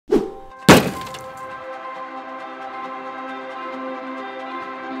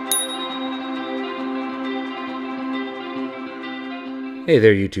Hey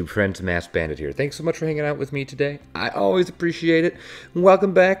there, YouTube friends, Masked Bandit here. Thanks so much for hanging out with me today. I always appreciate it.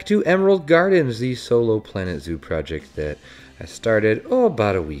 Welcome back to Emerald Gardens, the solo Planet Zoo project that I started,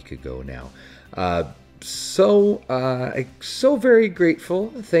 about a week ago now. So very grateful,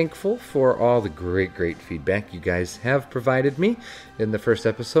 thankful for all the great feedback you guys have provided me in the first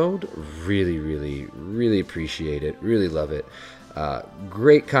episode. Really appreciate it. Really love it.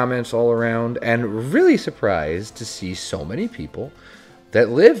 Great comments all around, and really surprised to see so many people that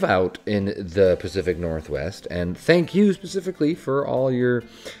live out in the Pacific Northwest, and thank you specifically for all your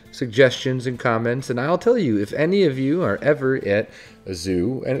suggestions and comments. And I'll tell you, if any of you are ever at a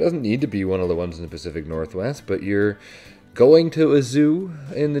zoo, and it doesn't need to be one of the ones in the Pacific Northwest, but you're going to a zoo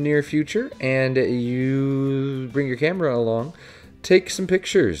in the near future and you bring your camera along, take some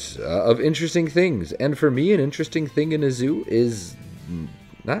pictures of interesting things. And for me, an interesting thing in a zoo is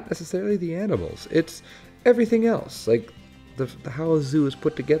not necessarily the animals, it's everything else, like how a zoo is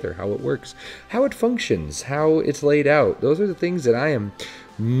put together, how it works, how it functions, how it's laid out. Those are the things that I am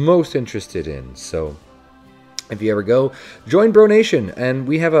most interested in. So if you ever go, join Bro Nation, and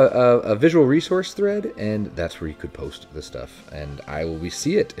we have a visual resource thread, and that's where you could post the stuff, and I will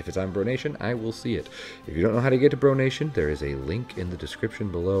see it. If it's on Bro Nation, I will see it. If you don't know how to get to Bro Nation, there is a link in the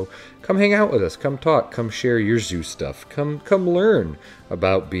description below. Come hang out with us, come talk, come share your zoo stuff, come learn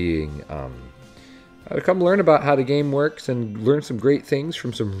about being come learn about how the game works and learn some great things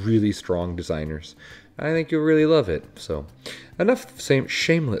from some really strong designers. I think you'll really love it. So, enough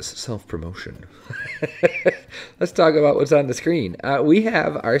shameless self-promotion. Let's talk about what's on the screen. We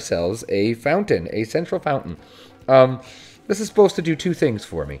have ourselves a fountain, a central fountain. This is supposed to do two things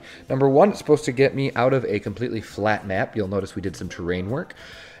for me. Number one, it's supposed to get me out of a completely flat map. You'll notice we did some terrain work.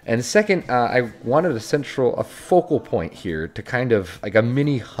 And second, I wanted a focal point here to kind of like a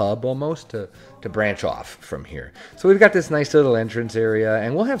mini hub almost to branch off from here. So we've got this nice little entrance area,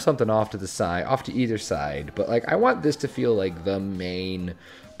 and we'll have something off to the side, off to either side. But like I want this to feel like the main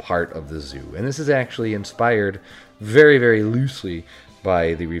part of the zoo. And this is actually inspired very loosely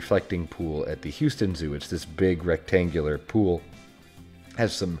by the reflecting pool at the Houston Zoo. It's this big rectangular pool.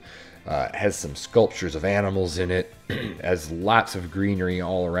 Has some sculptures of animals in it, has lots of greenery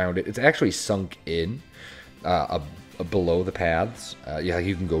all around it. It's actually sunk in below the paths.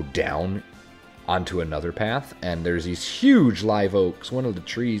 You can go down onto another path, and there's these huge live oaks. One of the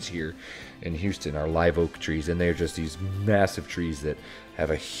trees here in Houston are live oak trees, and they're just these massive trees that have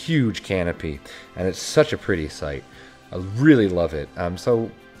a huge canopy, and it's such a pretty sight. I really love it.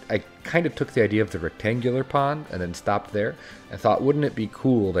 So I kind of took the idea of the rectangular pond and then stopped there and thought, wouldn't it be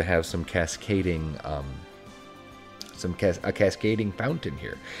cool to have some cascading, a cascading fountain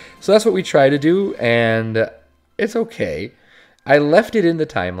here? So that's what we try to do, and it's okay. I left it in the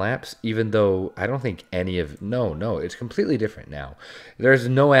time lapse, even though I don't think no, it's completely different now. There's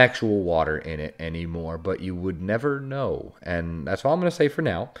no actual water in it anymore, but you would never know, and that's all I'm going to say for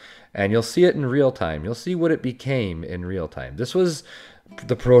now. And you'll see it in real time. You'll see what it became in real time. This was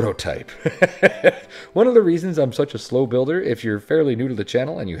the prototype. One of the reasons I'm such a slow builder, if you're fairly new to the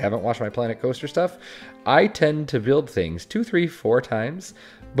channel and you haven't watched my Planet Coaster stuff, I tend to build things 2, 3, 4 times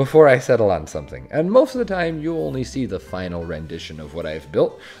before I settle on something. And most of the time, you'll only see the final rendition of what I've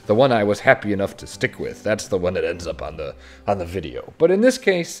built. The one I was happy enough to stick with. That's the one that ends up on the video. But in this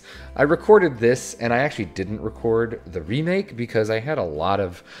case, I recorded this, and I actually didn't record the remake because I had a lot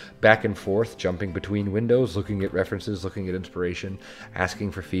of back and forth, jumping between windows, looking at references, looking at inspiration,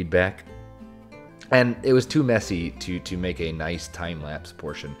 asking for feedback. And it was too messy to make a nice time-lapse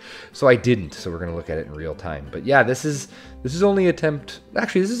portion. So I didn't, so we're going to look at it in real time. But yeah, this is only attempt...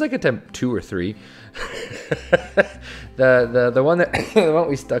 Actually, this is like attempt 2 or 3. the one the one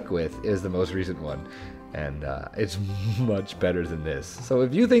we stuck with is the most recent one. And it's much better than this. So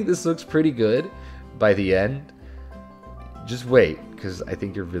if you think this looks pretty good by the end, just wait, because I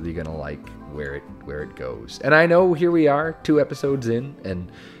think you're really going to like where it goes. And I know here we are, 2 episodes in, and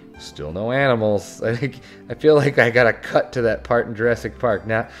still no animals. I feel like I gotta cut to that part in Jurassic Park.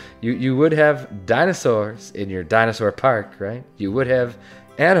 Now, you would have dinosaurs in your dinosaur park, right? You would have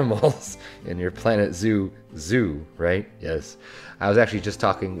animals in your Planet Zoo right? Yes. I was actually just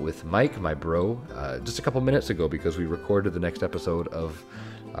talking with Mike, my bro, just a couple minutes ago, because we recorded the next episode of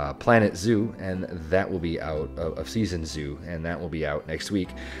Planet Zoo, and that will be out of Season Zoo, and that will be out next week.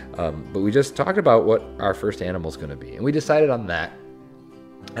 But we just talked about what our first animal is going to be, and we decided on that.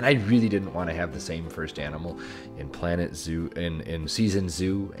 And I really didn't want to have the same first animal in Planet Zoo, in Season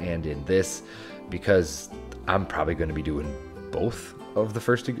Zoo, and in this, because I'm probably going to be doing both of the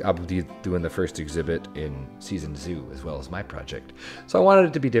first. I'll be doing the first exhibit in Season Zoo as well as my project. So I wanted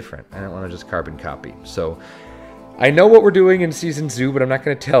it to be different. I don't want to just carbon copy. So I know what we're doing in Season Zoo, but I'm not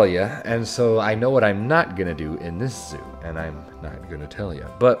going to tell you. And so I know what I'm not going to do in this zoo, and I'm not going to tell you.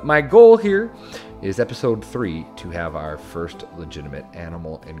 But my goal here is episode 3 to have our first legitimate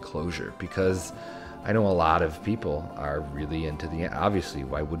animal enclosure, because I know a lot of people are really into obviously,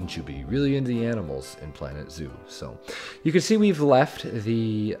 why wouldn't you be really into the animals in Planet Zoo? So you can see we've left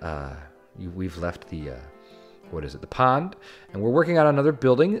the, what is it, the pond, and we're working on another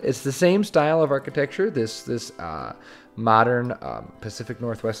building. It's the same style of architecture, this modern Pacific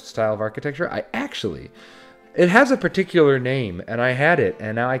Northwest style of architecture. It has a particular name, and I had it,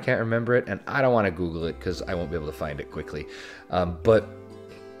 and now I can't remember it, and I don't want to Google it because I won't be able to find it quickly. But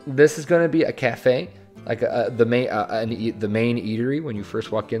this is going to be a cafe, like the main eatery when you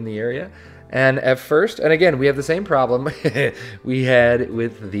first walk in the area. And at first, and again, we have the same problem we had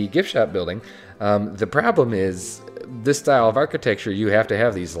with the gift shop building. The problem is this style of architecture, you have to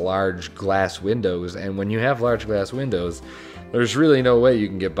have these large glass windows. And when you have large glass windows, there's really no way you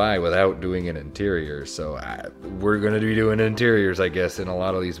can get by without doing an interior. So we're going to be doing interiors, I guess, in a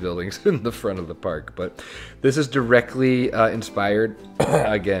lot of these buildings in the front of the park. But this is directly inspired,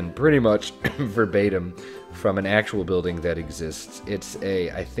 again, pretty much verbatim from an actual building that exists. It's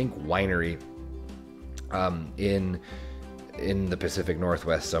I think, winery in the Pacific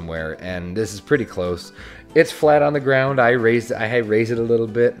Northwest somewhere, and this is pretty close. It's flat on the ground. I raise it a little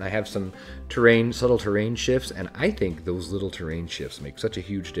bit, and I have some subtle terrain shifts, and I think those little terrain shifts make such a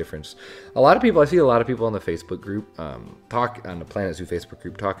huge difference. I see a lot of people on the Facebook group on the Planet Zoo Facebook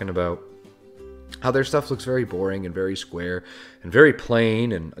group talking about how their stuff looks very boring and very square and very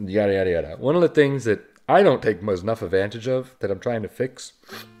plain and yada yada yada. One of the things that I don't take enough advantage of, that I'm trying to fix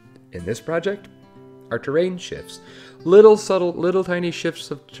in this project, are terrain shifts. Little subtle, little tiny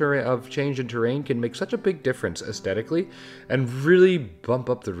shifts of change in terrain can make such a big difference aesthetically and really bump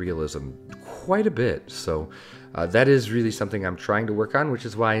up the realism quite a bit. So that is really something I'm trying to work on, which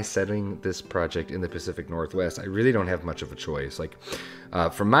is why setting this project in the Pacific Northwest, I really don't have much of a choice. Like,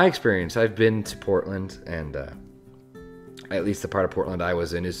 from my experience, I've been to Portland, and at least the part of Portland I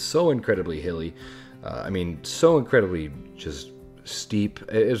was in is so incredibly hilly. So incredibly just steep.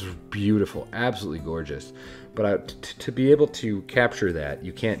 It is beautiful, absolutely gorgeous. But to be able to capture that,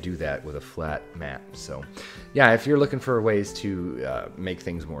 you can't do that with a flat map. So, yeah, if you're looking for ways to make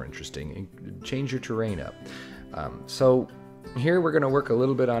things more interesting, change your terrain up. So here we're going to work a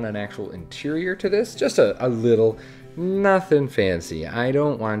little bit on an actual interior to this, just a little. Nothing fancy. I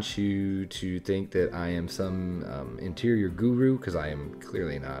don't want you to think that I am some interior guru, because I am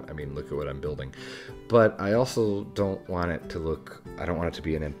clearly not. I mean, look at what I'm building. But I also don't want it to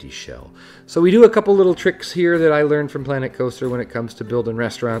be an empty shell. So we do a couple little tricks here that I learned from Planet Coaster when it comes to building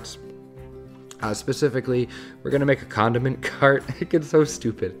restaurants. Specifically, we're going to make a condiment cart. It gets so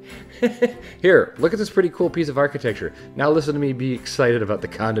stupid. Here, look at this pretty cool piece of architecture. Now listen to me be excited about the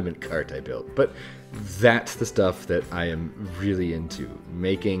condiment cart I built. But that's the stuff that I am really into,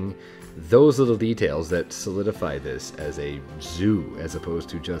 making those little details that solidify this as a zoo as opposed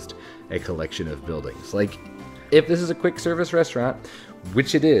to just a collection of buildings. Like, if this is a quick service restaurant,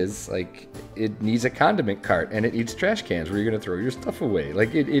 which it is, like, it needs a condiment cart and it needs trash cans where you're going to throw your stuff away.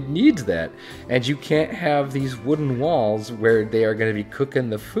 Like, it needs that. And you can't have these wooden walls where they are going to be cooking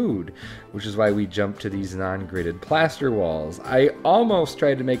the food, which is why we jumped to these non-gridded plaster walls. I almost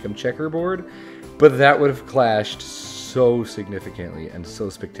tried to make them checkerboard, but that would have clashed so significantly and so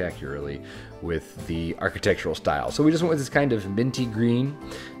spectacularly with the architectural style. So we just went with this kind of minty green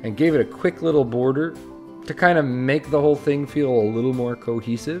and gave it a quick little border to kind of make the whole thing feel a little more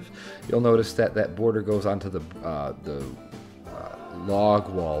cohesive. You'll notice that that border goes onto the log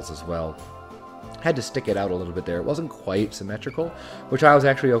walls as well. Had to stick it out a little bit there. It wasn't quite symmetrical, which I was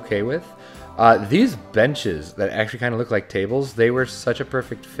actually okay with. These benches that actually kind of look like tables, they were such a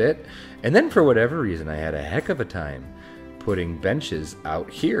perfect fit. And then for whatever reason, I had a heck of a time putting benches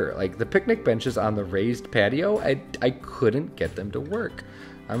out here. Like the picnic benches on the raised patio, I couldn't get them to work.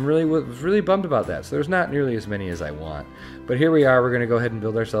 Was really bummed about that. So there's not nearly as many as I want. But here we are. We're going to go ahead and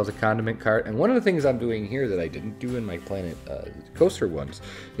build ourselves a condiment cart. And one of the things I'm doing here that I didn't do in my Planet Coaster ones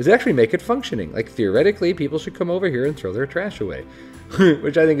is actually make it functioning. Like, theoretically, people should come over here and throw their trash away,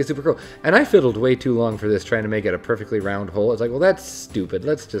 which I think is super cool. And I fiddled way too long for this, trying to make it a perfectly round hole. It's like, well, that's stupid.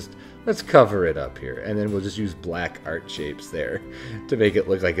 Let's cover it up here. And then we'll just use black art shapes there to make it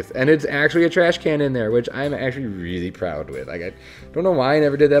look like it's... And it's actually a trash can in there, which I'm actually really proud with. Like, I don't know why I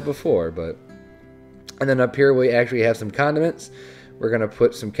never did that before, but... And then up here we actually have some condiments. We're going to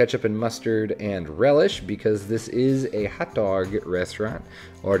put some ketchup and mustard and relish because this is a hot dog restaurant.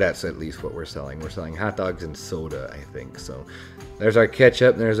 Or that's at least what we're selling. We're selling hot dogs and soda, I think. So there's our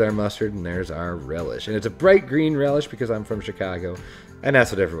ketchup, there's our mustard, and there's our relish. And it's a bright green relish because I'm from Chicago. And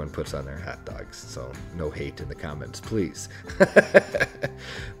that's what everyone puts on their hot dogs. So no hate in the comments, please.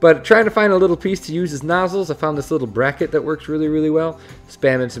 But trying to find a little piece to use as nozzles, I found this little bracket that works really, really well.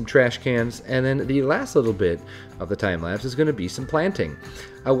 Spamming some trash cans. And then the last little bit of the time lapse is going to be some planting.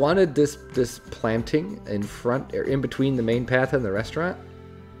 I wanted this planting in front, or in between the main path and the restaurant.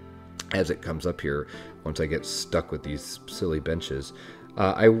 As it comes up here, once I get stuck with these silly benches,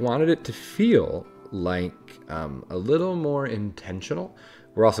 I wanted it to feel like a little more intentional.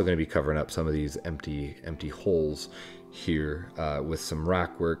 We're also going to be covering up some of these empty holes here with some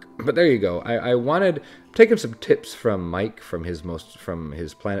rock work. But there you go. I wanted taking some tips from Mike from his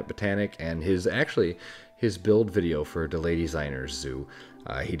Planet Botanic and his build video for Delay Designers Zoo.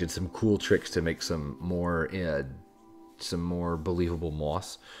 He did some cool tricks to make some more believable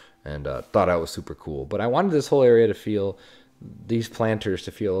moss, and thought that was super cool. But I wanted this whole area to feel, these planters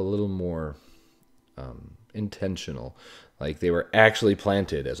to feel a little more intentional, like they were actually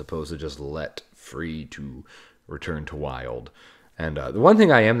planted as opposed to just let free to return to wild. And the one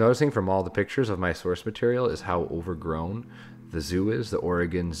thing I am noticing from all the pictures of my source material is how overgrown the zoo is, the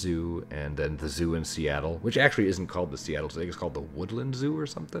Oregon Zoo, and then the zoo in Seattle, which actually isn't called the Seattle Zoo, I think it's called the Woodland Zoo or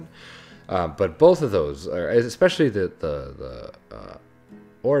something. But both of those, especially the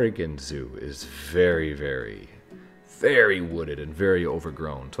Oregon Zoo, is very, very, very wooded and very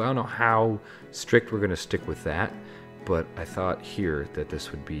overgrown. So I don't know how strict we're going to stick with that, but I thought here that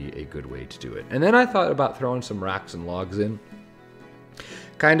this would be a good way to do it. And then I thought about throwing some rocks and logs in,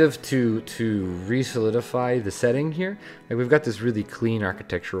 kind of to re-solidify the setting here. Like, we've got this really clean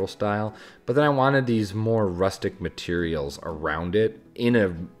architectural style, but then I wanted these more rustic materials around it in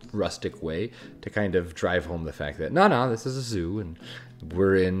a rustic way to kind of drive home the fact that no, this is a zoo and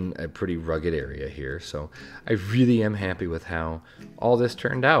we're in a pretty rugged area here. So I really am happy with how all this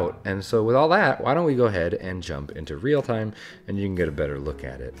turned out. And so with all that, why don't we go ahead and jump into real time and you can get a better look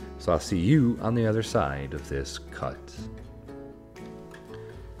at it. So I'll see you on the other side of this cut.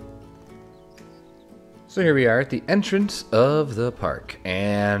 So here we are at the entrance of the park,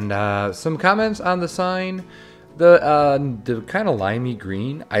 and some comments on the sign. The kind of limey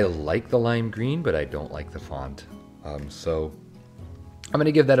green, I like the lime green, but I don't like the font. So I'm going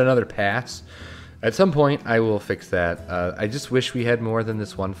to give that another pass. At some point, I will fix that. I just wish we had more than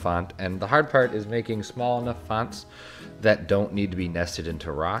this one font, and the hard part is making small enough fonts that don't need to be nested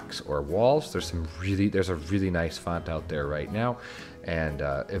into rocks or walls. There's a really nice font out there right now, and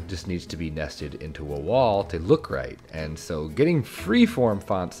it just needs to be nested into a wall to look right. And so getting freeform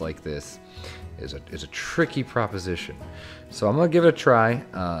fonts like this is a tricky proposition. So I'm gonna give it a try,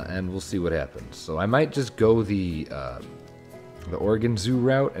 and we'll see what happens. So I might just go the Oregon Zoo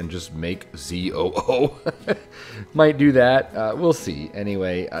route and just make ZOO. Might do that. We'll see.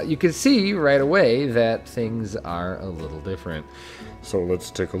 Anyway, you can see right away that things are a little different. So let's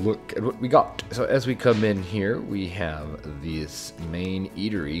take a look at what we got. So as we come in here, we have this main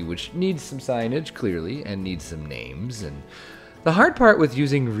eatery, which needs some signage, clearly, and needs some names. And the hard part with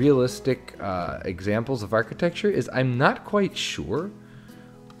using realistic examples of architecture is I'm not quite sure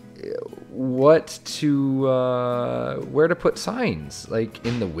where to put signs. Like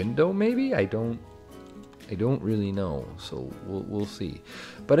in the window, maybe? I don't really know, so we'll see.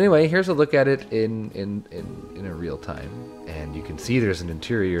 But anyway, here's a look at it in a real time, and you can see there's an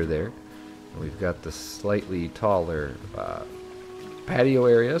interior there. And we've got the slightly taller patio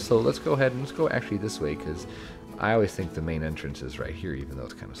area. So let's go ahead and let's go actually this way, because I always think the main entrance is right here, even though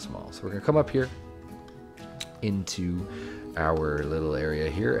it's kind of small. So we're gonna come up here into our little area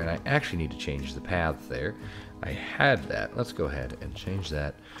here, and I actually need to change the path there. I had that. Let's go ahead and change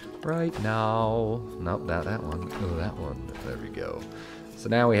that right now. Nope, not that one. Oh, that one. There we go. So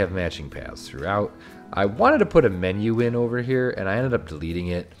now we have matching paths throughout. I wanted to put a menu in over here, and I ended up deleting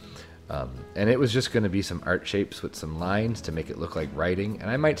it. And it was just going to be some art shapes with some lines to make it look like writing, and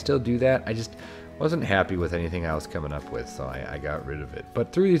I might still do that. I just wasn't happy with anything I was coming up with, so I got rid of it.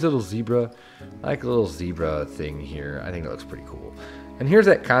 But through these little zebra, I like a little zebra thing here. I think it looks pretty cool. And here's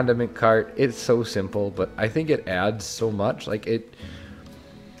that condiment cart. It's so simple, but I think it adds so much. Like it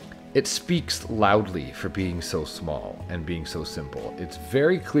speaks loudly for being so small and being so simple. It's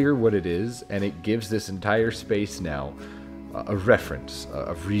very clear what it is, and it gives this entire space now a reference,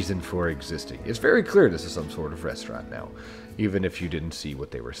 a reason for existing. It's very clear this is some sort of restaurant now. even if you didn't see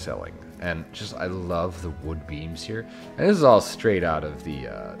what they were selling. And just, I love the wood beams here. And this is all straight out of the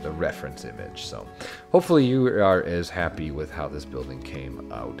reference image. So hopefully you are as happy with how this building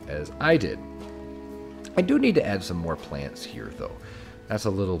came out as I did. I do need to add some more plants here, though. That's a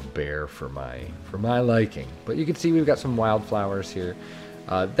little bare for my liking. But you can see we've got some wildflowers here.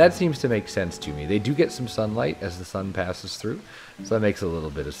 That seems to make sense to me. They do get some sunlight as the sun passes through, so that makes a little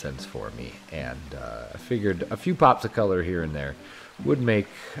bit of sense for me. And I figured a few pops of color here and there would make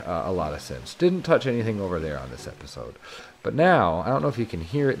a lot of sense. Didn't touch anything over there on this episode. But now, I don't know if you can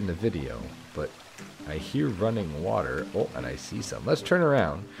hear it in the video, but I hear running water. Oh, and I see some. Let's turn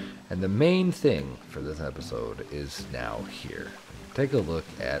around. And the main thing for this episode is now here. Take a look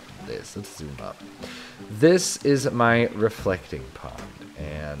at this. Let's zoom up. This is my reflecting pond,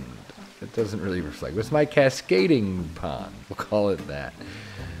 and it doesn't really reflect. It's my cascading pond. We'll call it that.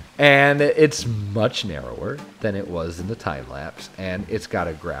 And it's much narrower than it was in the time lapse, and it's got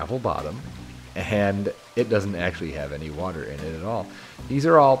a gravel bottom, and it doesn't actually have any water in it at all. These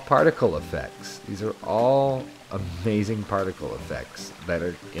are all particle effects. These are all amazing particle effects that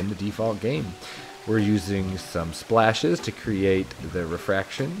are in the default game. We're using some splashes to create the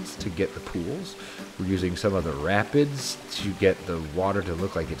refractions to get the pools. We're using some of the rapids to get the water to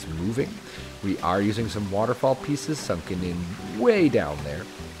look like it's moving. We are using some waterfall pieces sunken in way down there.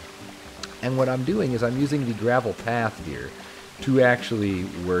 And what I'm doing is I'm using the gravel path here to actually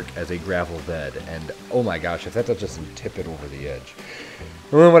work as a gravel bed. And oh my gosh, if that doesn't just tip it over the edge.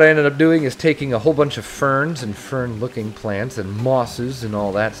 And then what I ended up doing is taking a whole bunch of ferns and fern-looking plants and mosses and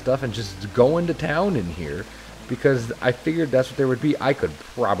all that stuff and just going to town in here because I figured that's what there would be. I could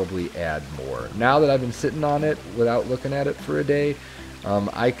probably add more. Now that I've been sitting on it without looking at it for a day,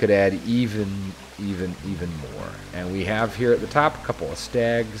 I could add even more. And we have here at the top a couple of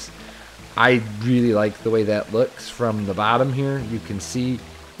stags. I really like the way that looks from the bottom here. You can see,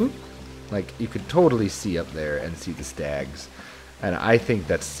 like you could totally see up there and see the stags. And I think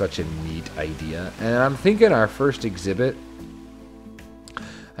that's such a neat idea. And I'm thinking our first exhibit,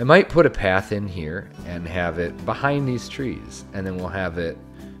 I might put a path in here and have it behind these trees. And then we'll have it,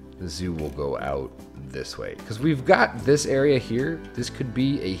 the zoo will go out this way. Because we've got this area here. This could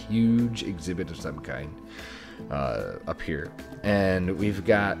be a huge exhibit of some kind up here. And we've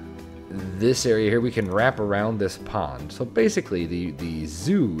got this area here. We can wrap around this pond. So basically the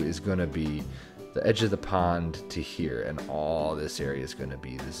zoo is going to be the edge of the pond to here, and all this area is going to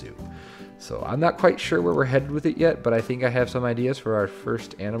be the zoo. So I'm not quite sure where we're headed with it yet, but I think I have some ideas for our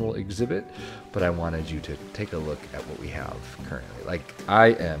first animal exhibit. But I wanted you to take a look at what we have currently. Like,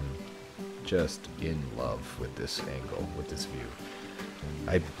 I am just in love with this angle, with this view.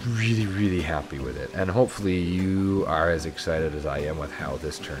 I'm really happy with it, and hopefully you are as excited as I am with how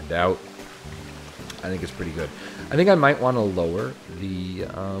this turned out. I think it's pretty good. I think I might want to lower the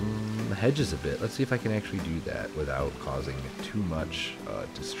hedges a bit. Let's see if I can actually do that without causing too much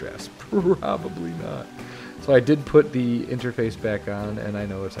distress. Probably not. So I did put the interface back on, and I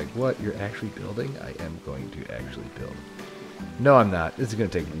know it's like, what, you're actually building? I am going to actually build. No, I'm not. This is going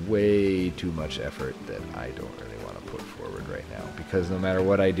to take way too much effort that I don't really want to put forward right now, because no matter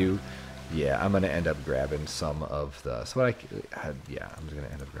what I do, yeah, I'm going to end up grabbing some of the... So what yeah, I'm just going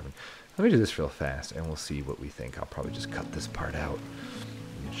to end up grabbing... Let me do this real fast, and we'll see what we think. I'll probably just cut this part out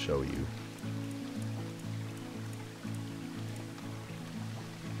and show you.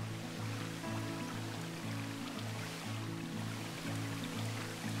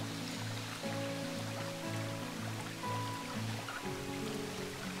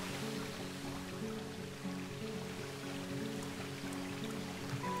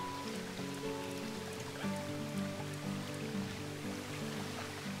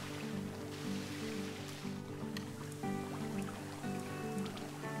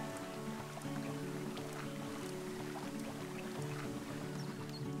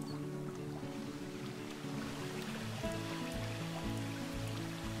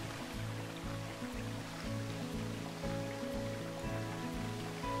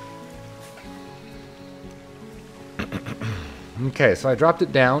 Okay, so I dropped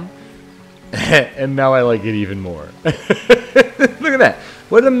it down, and now I like it even more. Look at that.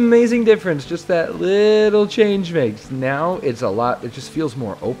 What an amazing difference just that little change makes. Now it's a lot, it just feels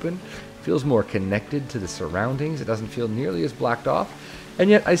more open, feels more connected to the surroundings. It doesn't feel nearly as blocked off, and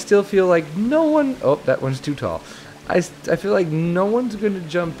yet I still feel like no one, oh, that one's too tall. I feel like no one's going to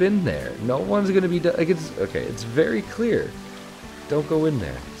jump in there. No one's going to be, like it's, okay, it's very clear. Don't go in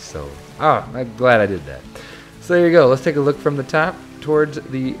there. So, I'm glad I did that. So there you go. Let's take a look from the top towards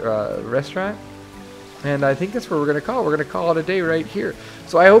the restaurant. And I think that's where we're going to call it. We're going to call it a day right here.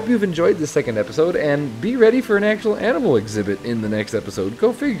 So I hope you've enjoyed this second episode, and be ready for an actual animal exhibit in the next episode.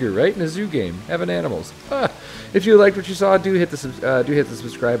 Go figure, right? In a zoo game, having animals. If you liked what you saw, do hit the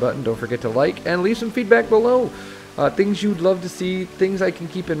subscribe button. Don't forget to like and leave some feedback below. Things you'd love to see, things I can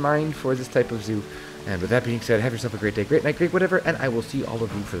keep in mind for this type of zoo. And with that being said, have yourself a great day, great night, great whatever, and I will see all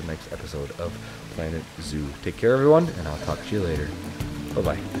of you for the next episode of Planet Zoo. Take care, everyone, and I'll talk to you later.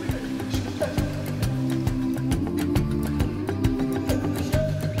 Bye-bye.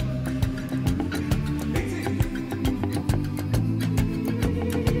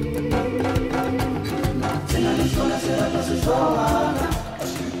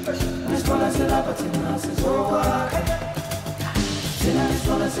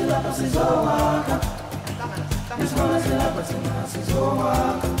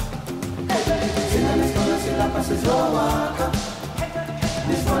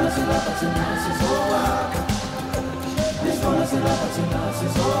 This one is